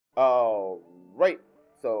All right.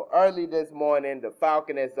 So early this morning, the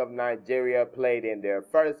Falconets of Nigeria played in their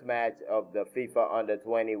first match of the FIFA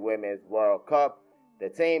Under-20 Women's World Cup. The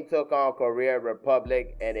team took on Korea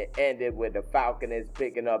Republic, and it ended with the Falconets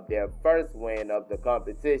picking up their first win of the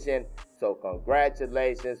competition. So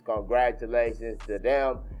congratulations to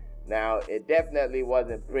them. Now, it definitely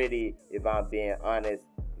wasn't pretty, if I'm being honest.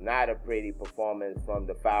 Not a pretty performance from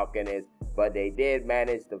the Falconets, but they did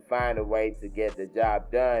manage to find a way to get the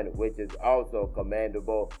job done, which is also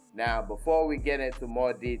commendable. Now, before we get into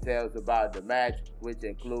more details about the match, which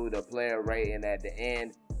include a player rating at the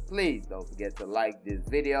end, please don't forget to like this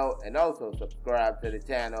video and also subscribe to the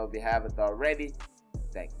channel if you haven't already.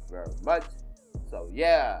 Thank you very much. So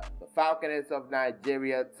yeah, the Falconets of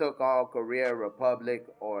Nigeria took on Korea Republic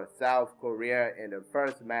or South Korea in the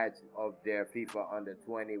first match of their FIFA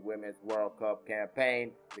Under-20 Women's World Cup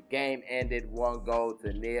campaign. The game ended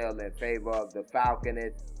 1-0 in favor of the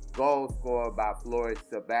Falconets. Goal scored by Florence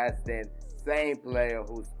Sebastian, same player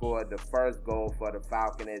who scored the first goal for the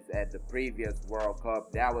Falconets at the previous World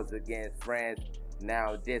Cup. That was against France.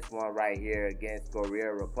 Now this one right here against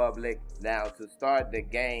Korea Republic. Now to start the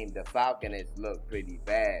game, the Falconets looked pretty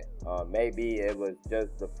bad. Maybe it was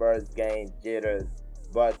just the first game jitters,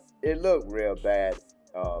 but it looked real bad.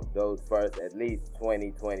 Those first at least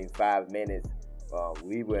 20-25 minutes,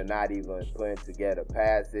 we were not even putting together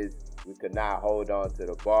passes. We could not hold on to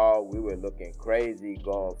the ball. We were looking crazy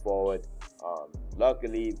going forward.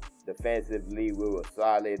 Luckily, defensively, we were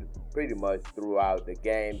solid pretty much throughout the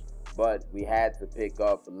game, but we had to pick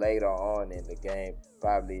up later on in the game,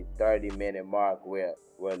 probably 30-minute mark, where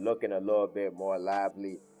we're looking a little bit more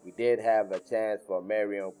lively. We did have a chance for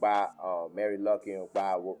Mary Lucky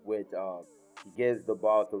Ngba, which she gives the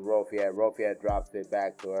ball to Rofiat. Rofiat drops it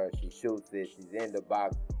back to her. She shoots it. She's in the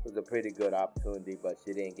box. It was a pretty good opportunity, but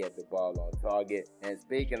she didn't get the ball on target. And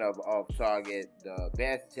speaking of off target, the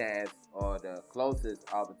best chance or the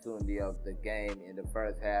closest opportunity of the game in the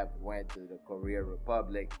first half went to the Korea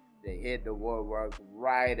Republic. They hit the woodwork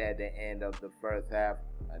right at the end of the first half.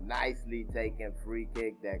 A nicely taken free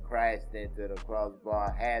kick that crashed into the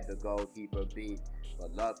crossbar, had the goalkeeper beat.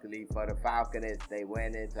 But luckily for the Falconets, they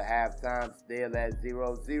went into halftime still at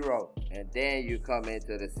 0-0. And then you come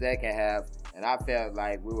into the second half, and I felt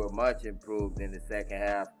like we were much improved in the second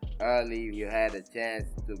half. Early, you had a chance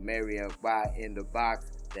to Mary Ngba in the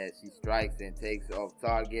box that she strikes and takes off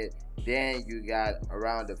target. Then you got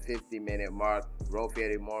around the 50-minute mark,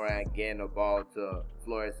 Rofiat Moran getting the ball to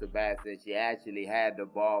Florence Sebastian. She actually had the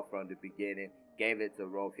ball from the beginning, gave it to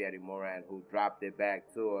Rofiat Moran, who dropped it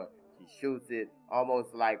back to her. She shoots it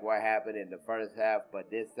almost like what happened in the first half, but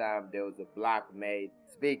this time there was a block made.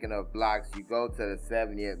 Speaking of blocks, you go to the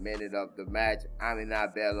 70th minute of the match. Amina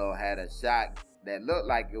Bello had a shot that looked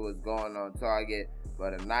like it was going on target,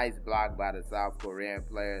 but a nice block by the South Korean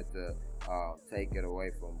player to take it away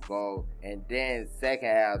from goal. And then second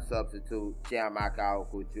half substitute Chiamaka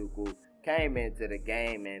Okuchukwu came into the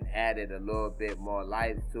game and added a little bit more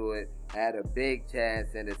life to it. Had a big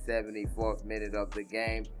chance in the 74th minute of the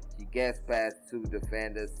game. She gets past two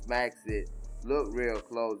defenders, smacks it, looked real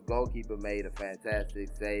close. Goalkeeper made a fantastic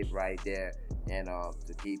save right there, and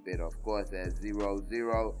to keep it, of course, at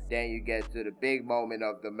 0-0. Then you get to the big moment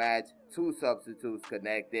of the match. Two substitutes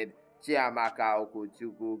connected. Chiamaka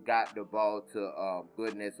Okuchukwu got the ball to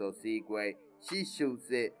Goodness Osigwe. She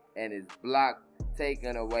shoots it and is blocked,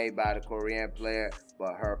 taken away by the Korean player,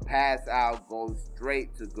 but her pass out goes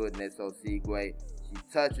straight to Goodness Osigwe.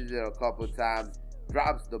 She touches it a couple times,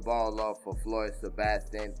 drops the ball off for Florence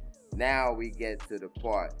Sebastian. Now we get to the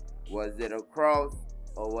part. Was it a cross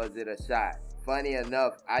or was it a shot? Funny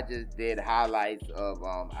enough, I just did highlights of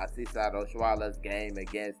Asisa Oshwala's game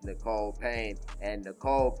against Nicole Payne, and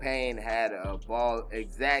Nicole Payne had a ball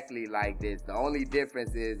exactly like this. The only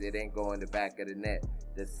difference is it didn't go in the back of the net.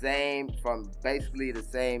 The same, from basically the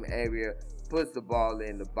same area, puts the ball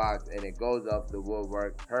in the box and it goes off the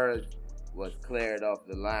woodwork. Hers was cleared off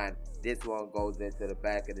the line. This one goes into the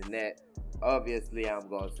back of the net. Obviously, I'm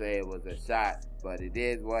going to say it was a shot, but it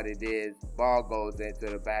is what it is. Ball goes into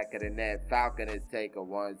the back of the net. Falconets take a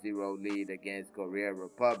 1-0 lead against Korea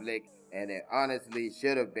Republic, and it honestly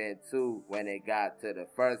should have been 2 when it got to the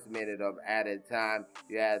first minute of added time.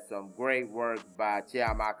 You had some great work by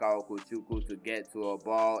Chiamaka Okuchukwu to get to a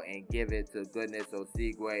ball and give it to Goodness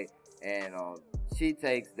Osigwe, and she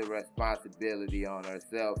takes the responsibility on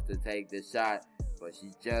herself to take the shot, but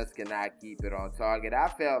she just cannot keep it on target. I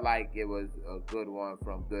felt like it was a good one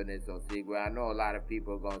from Goodness Osigwe. I know a lot of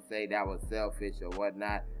people are going to say that was selfish or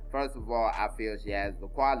whatnot. First of all, I feel she has the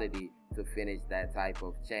quality to finish that type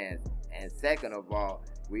of chance. And second of all,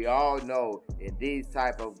 we all know in these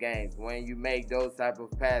type of games, when you make those type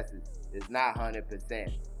of passes, it's not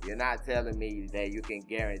 100%. You're not telling me that you can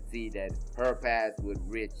guarantee that her pass would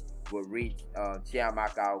reach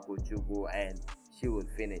Chiamaka Okuchukwu and she would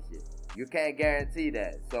finish it. You can't guarantee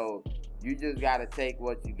that. So you just got to take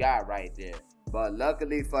what you got right there. But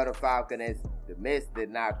luckily for the Falconets, the Mist did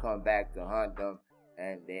not come back to hunt them,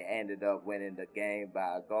 and they ended up winning the game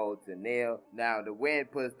by a goal to nil. Now, the win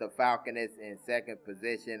puts the Falconets in second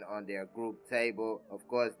position on their group table. Of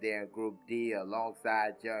course, they're in Group D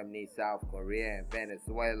alongside Germany, South Korea, and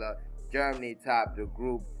Venezuela. Germany topped the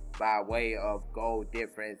group by way of goal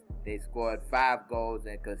difference. They scored 5 goals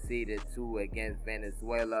and conceded 2 against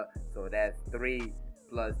Venezuela, so that's 3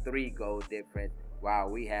 plus 3 goal difference, while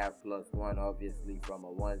we have +1 obviously from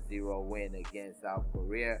a 1-0 win against South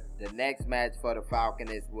Korea. The next match for the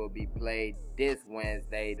Falconets will be played this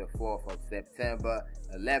Wednesday, the 4th of September,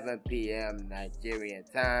 11 p.m. Nigerian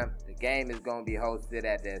time. The game is going to be hosted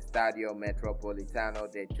at the Estadio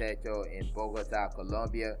Metropolitano de Techo in Bogota,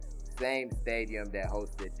 Colombia. Same stadium that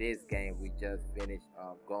hosted this game we just finished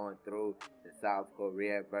going through, the South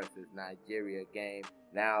Korea versus Nigeria game.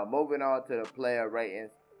 Now, moving on to the player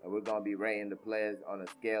ratings. And we're going to be rating the players on a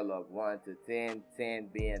scale of 1 to 10, 10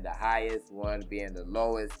 being the highest, 1 being the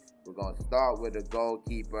lowest. We're going to start with the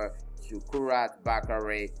goalkeeper, Shukurat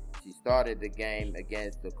Bakare. She started the game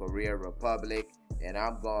against the Korea Republic, and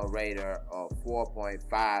I'm going to rate her a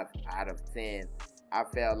 4.5 out of 10. I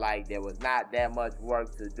felt like there was not that much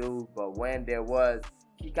work to do, but when there was,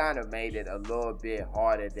 she kind of made it a little bit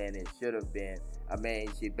harder than it should have been. I mean,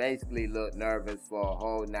 she basically looked nervous for a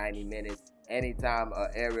whole 90 minutes. Anytime an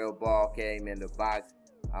aerial ball came in the box,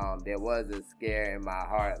 there was a scare in my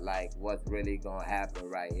heart, like what's really going to happen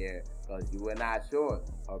right here, because you were not sure.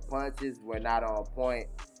 Her punches were not on point.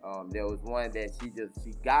 There was one that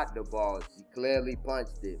she got the ball. She clearly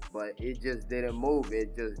punched it, but it just didn't move.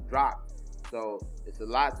 It just dropped. So it's a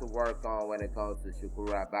lot to work on when it comes to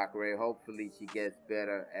Shukura Bakare. Hopefully she gets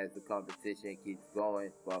better as the competition keeps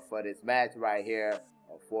going. But for this match right here,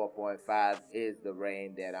 a 4.5 is the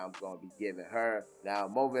rating that I'm going to be giving her. Now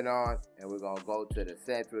moving on, and we're going to go to the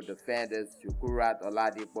central defenders. Shukurat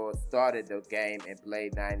Oladipo started the game and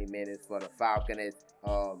played 90 minutes for the Falconets.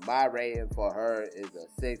 My rating for her is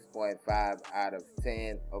a 6.5 out of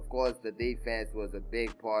 10. Of course, the defense was a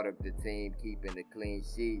big part of the team keeping the clean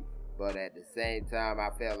sheet. But at the same time, I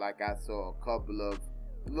felt like I saw a couple of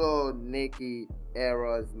little nicky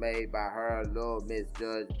errors made by her, little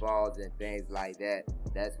misjudged balls and things like that.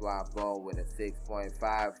 That's why I'm going with a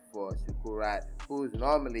 6.5 for Shukurat, who's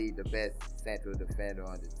normally the best central defender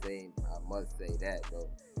on the team. I must say that though.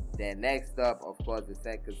 Then next up, of course, the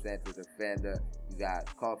second central defender, you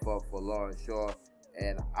got Comfort for Lauren Shaw.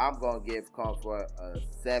 And I'm going to give Comfort a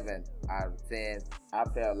 7 out of 10. I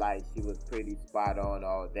felt like she was pretty spot on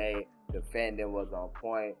all day. Defending was on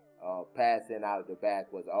point. Passing out of the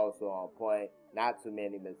back was also on point. Not too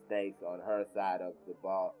many mistakes on her side of the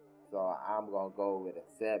ball. So I'm going to go with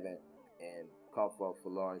a 7 in Comfort for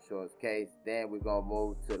Lauren Shaw's case. Then we're going to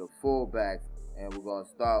move to the fullbacks. And we're going to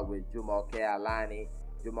start with Jumoke Alani.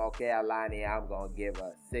 Jumoke Alani, I'm going to give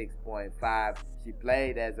her 6.5. She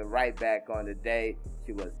played as a right back on the day.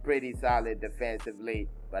 She was pretty solid defensively,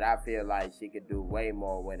 but I feel like she could do way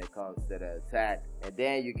more when it comes to the attack. And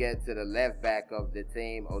then you get to the left back of the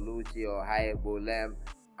team, Oluchi Ohayebulem.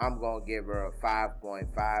 I'm going to give her a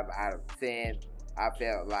 5.5 out of 10. I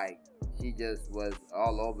felt like she just was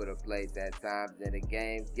all over the place at times in the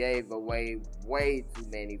game, gave away way too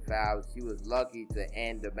many fouls. She was lucky to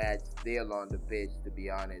end the match still on the pitch, to be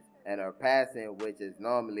honest. And her passing, which is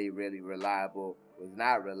normally really reliable, was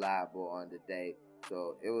not reliable on the day.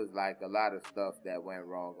 So it was like a lot of stuff that went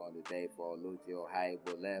wrong on the day for Lucio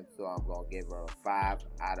Haibolem. So I'm going to give her a 5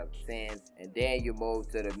 out of 10. And then you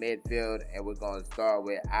move to the midfield, and we're going to start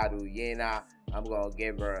with Adu Yena. I'm going to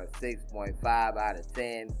give her a 6.5 out of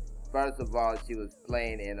 10. First of all, she was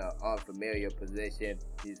playing in an unfamiliar position.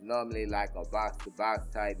 She's normally like a box-to-box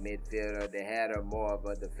type midfielder. They had her more of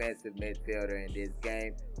a defensive midfielder in this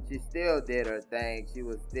game. She still did her thing. She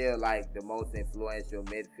was still like the most influential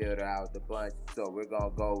midfielder out of the bunch. So we're going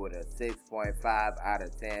to go with a 6.5 out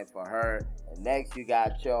of 10 for her. And next you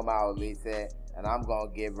got Choma Olise. And I'm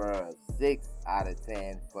going to give her a 6 out of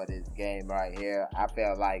 10 for this game right here. I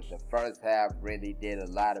felt like the first half really did a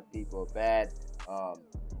lot of people bad.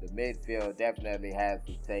 The midfield definitely has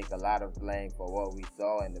to take a lot of blame for what we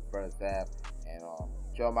saw in the first half. And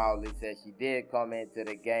Choma Olise, she did come into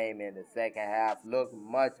the game in the second half, looked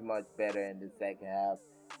much better in the second half.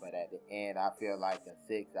 But at the end, I feel like a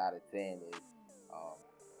 6 out of 10 is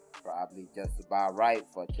probably just about right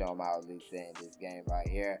for Chioma Olise in this game right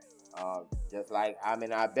here. Just like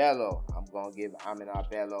Amina Bello, I'm going to give Amina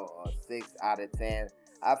Bello a 6 out of 10.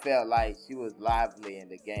 I felt like she was lively in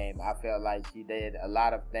the game. I felt like she did a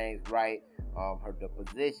lot of things right. The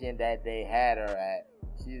position that they had her at,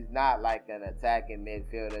 she's not like an attacking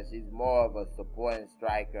midfielder. She's more of a supporting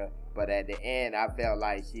striker. But at the end, I felt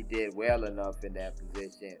like she did well enough in that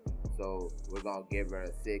position. So we're going to give her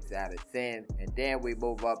a 6 out of 10. And then we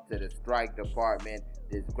move up to the strike department.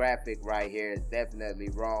 This graphic right here is definitely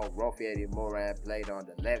wrong. Rofieri Moran played on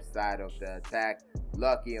the left side of the attack.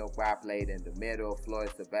 Lucky Nkwa played in the middle.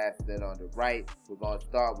 Floyd Sebastian on the right. We're going to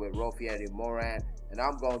start with Rofieri Moran. And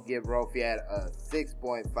I'm going to give Rofieri a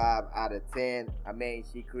 6.5 out of 10. I mean,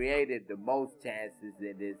 she created the most chances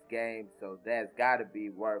in this game, so that's got to be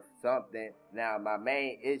worth something. Now, my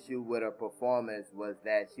main issue with her performance was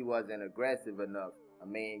that she wasn't aggressive enough. I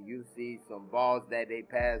mean, you see some balls that they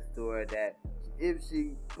passed to her that if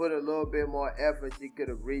she put a little bit more effort, she could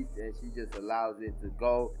have reached, and she just allows it to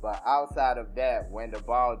go. But outside of that, when the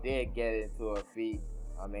ball did get into her feet,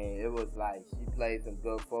 I mean, it was like she played some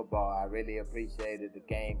good football. I really appreciated the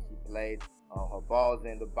game she played. Her balls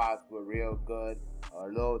in the box were real good.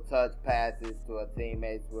 Her little touch passes to her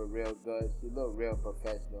teammates were real good. She looked real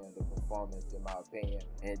professional in the performance, in my opinion.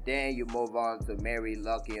 And then you move on to Mary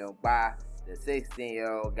Lucky Nkwa. The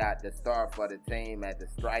 16-year-old got the start for the team at the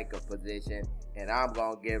striker position, and I'm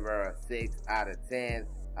going to give her a 6 out of 10.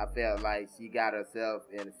 I felt like she got herself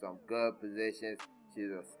in some good positions. She's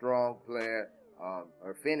a strong player.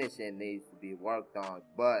 Her finishing needs to be worked on,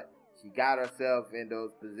 but she got herself in those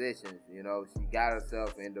positions. You know, she got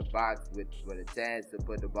herself in the box with a chance to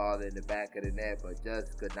put the ball in the back of the net, but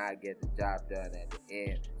just could not get the job done at the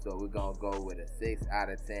end. So we're going to go with a 6 out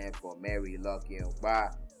of 10 for Mary Lucky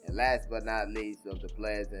Nkwa. And last but not least of the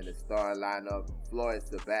players in the star lineup, Floyd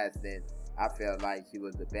Sebastian. I felt like she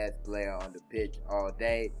was the best player on the pitch all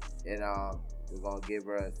day, and we're going to give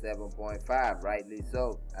her a 7.5, rightly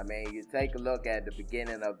so. I mean, you take a look at the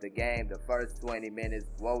beginning of the game, the first 20 minutes,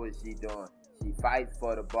 what was she doing? She fights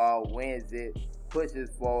for the ball, wins it, pushes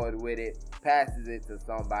forward with it, passes it to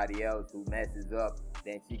somebody else who messes up.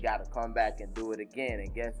 Then she got to come back and do it again.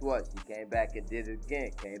 And guess what? She came back and did it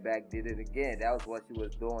again. Came back, did it again. That was what she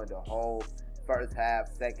was doing the whole first half,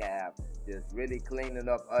 second half. Just really cleaning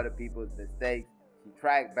up other people's mistakes. She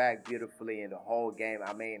tracked back beautifully in the whole game.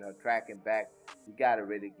 I mean, her tracking back, you got to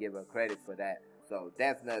really give her credit for that. So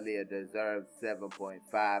definitely a deserved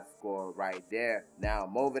 7.5 score right there. Now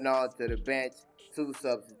moving on to the bench, 2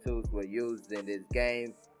 substitutes were used in this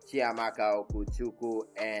game. Chiamaka Okuchukwu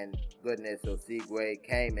and Goodness Osigwe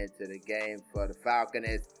came into the game for the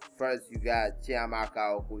Falconets. First, you got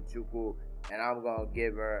Chiamaka Okuchukwu, and I'm going to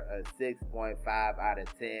give her a 6.5 out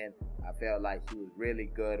of 10. I felt like she was really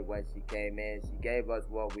good when she came in. She gave us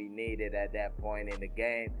what we needed at that point in the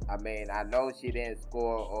game. I mean, I know she didn't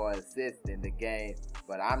score or assist in the game,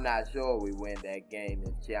 but I'm not sure we win that game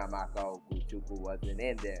if Chiamaka Okuchukwu wasn't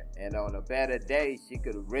in there. And on a better day, she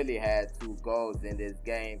could have really had 2 goals in this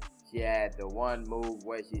game. She had the one move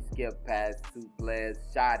where she skipped past 2 players,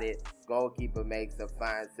 shot it, goalkeeper makes a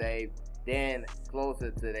fine save. Then,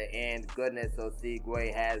 closer to the end, Goodness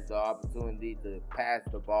Osigwe has the opportunity to pass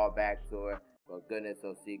the ball back to her, but Goodness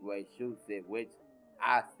Osigwe shoots it, which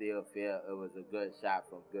I still feel it was a good shot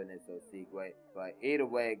from Goodness Osigwe. But either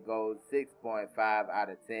way it goes, 6.5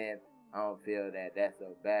 out of 10. I don't feel that that's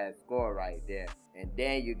a bad score right there. And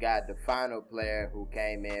then you got the final player who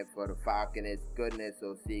came in for the Falconets, Goodness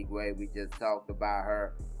Osigwe. We just talked about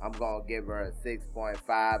her. I'm going to give her a 6.5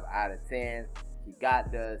 out of 10. She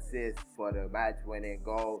got the assist for the match-winning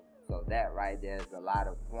goal, so that right there is a lot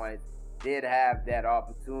of points. Did have that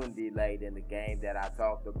opportunity late in the game that I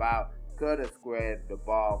talked about. Could have squared the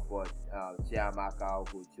ball for Chiamaka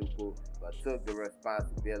Okuchukwu, but took the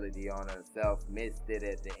responsibility on herself, missed it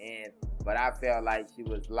at the end. But I felt like she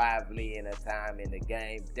was lively in her time in the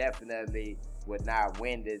game. Definitely would not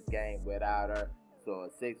win this game without her. So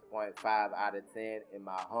a 6.5 out of 10, in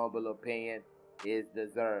my humble opinion, is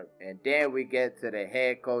deserved. And then we get to the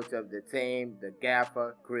head coach of the team, the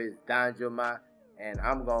gaffer, Chris Danjuma, and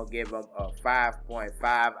I'm going to give him a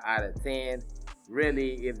 5.5 out of 10.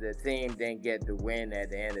 Really, if the team didn't get the win at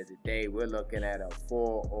the end of the day, we're looking at a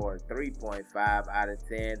 4 or 3.5 out of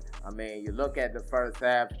 10. I mean, you look at the first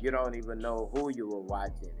half, you don't even know who you were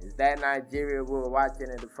watching. Is that Nigeria we were watching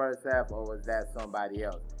in the first half, or was that somebody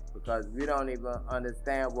else? because we don't even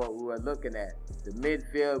understand what we were looking at. The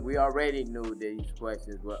midfield, we already knew these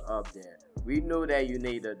questions were up there. We knew that you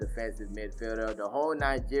need a defensive midfielder. The whole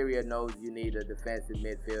Nigeria knows you need a defensive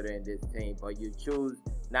midfielder in this team, but you choose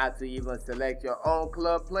not to even select your own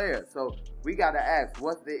club player. So we got to ask,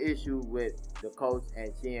 what's the issue with the coach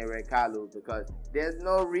and Chinyere Kalu? Because there's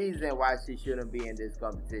no reason why she shouldn't be in this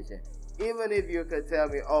competition. Even if you could tell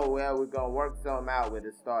me, oh, well, we're going to work something out with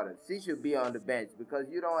the starters, she should be on the bench because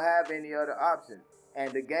you don't have any other options.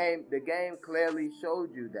 And the game clearly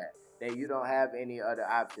showed you that you don't have any other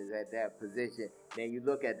options at that position. Then you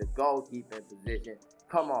look at the goalkeeping position.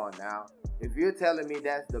 Come on now. If you're telling me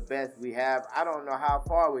that's the best we have, I don't know how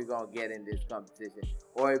far we're going to get in this competition.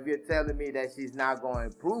 Or if you're telling me that she's not going to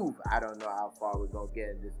improve, I don't know how far we're going to get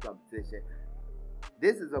in this competition.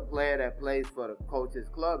 This is a player that plays for the coach's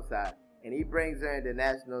club side, and he brings her in the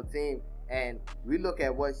national team, and we look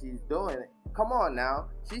at what she's doing. Come on now.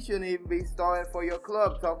 She shouldn't even be starting for your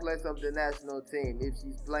club, talk less of the national team, if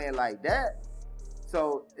she's playing like that.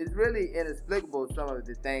 So it's really inexplicable, some of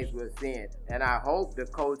the things we're seeing. And I hope the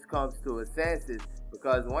coach comes to his senses,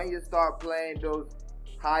 because when you start playing those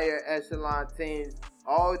higher echelon teams,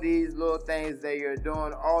 all these little things that you're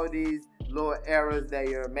doing, all these little errors that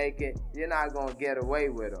you're making, you're not going to get away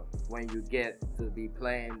with them when you get to be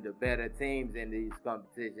playing the better teams in these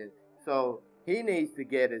competitions. So he needs to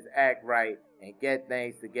get his act right and get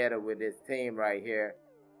things together with this team right here.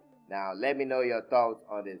 Now, let me know your thoughts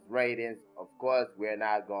on this ratings. Of course, we're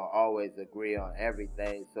not going to always agree on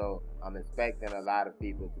everything, so I'm expecting a lot of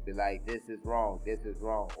people to be like, this is wrong,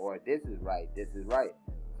 or this is right, this is right.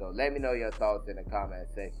 So let me know your thoughts in the comment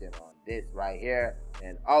section on this right here.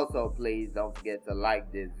 And also, please don't forget to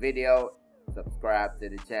like this video, subscribe to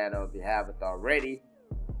the channel if you haven't already.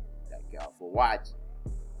 Thank y'all for watching.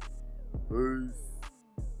 Peace.